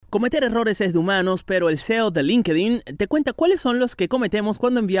Cometer errores es de humanos, pero el CEO de LinkedIn te cuenta cuáles son los que cometemos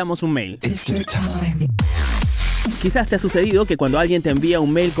cuando enviamos un mail. Quizás te ha sucedido que cuando alguien te envía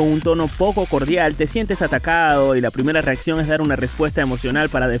un mail con un tono poco cordial, te sientes atacado y la primera reacción es dar una respuesta emocional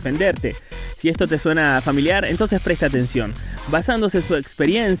para defenderte. Si esto te suena familiar, entonces presta atención. Basándose en su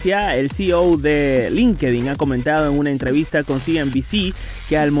experiencia, el CEO de LinkedIn ha comentado en una entrevista con CNBC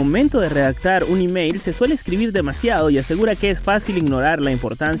que al momento de redactar un email se suele escribir demasiado y asegura que es fácil ignorar la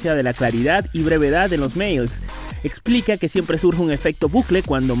importancia de la claridad y brevedad en los mails. Explica que siempre surge un efecto bucle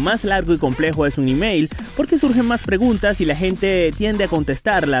cuando más largo y complejo es un email, porque surgen más preguntas y la gente tiende a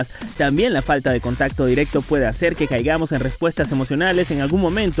contestarlas. También la falta de contacto directo puede hacer que caigamos en respuestas emocionales en algún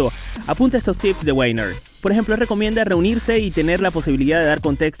momento. Apunta estos tips de Weiner. Por ejemplo, recomienda reunirse y tener la posibilidad de dar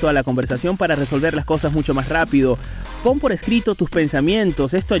contexto a la conversación para resolver las cosas mucho más rápido. Pon por escrito tus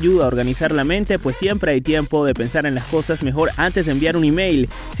pensamientos, esto ayuda a organizar la mente, pues siempre hay tiempo de pensar en las cosas mejor antes de enviar un email.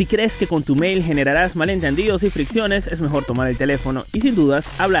 Si crees que con tu mail generarás malentendidos y fricciones, es mejor tomar el teléfono y sin dudas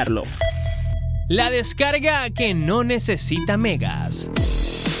hablarlo. La descarga que no necesita megas.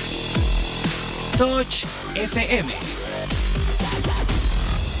 Touch FM.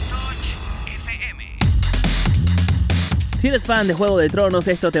 Si eres fan de Juego de Tronos,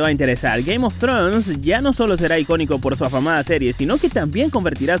 esto te va a interesar. Game of Thrones ya no solo será icónico por su afamada serie, sino que también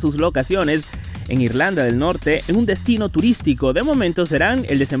convertirá sus locaciones en Irlanda del Norte en un destino turístico. De momento serán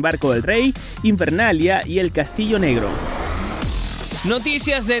el Desembarco del Rey, Invernalia y el Castillo Negro.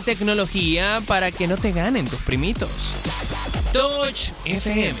 Noticias de tecnología para que no te ganen tus primitos. Touch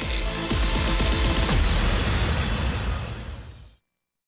FM.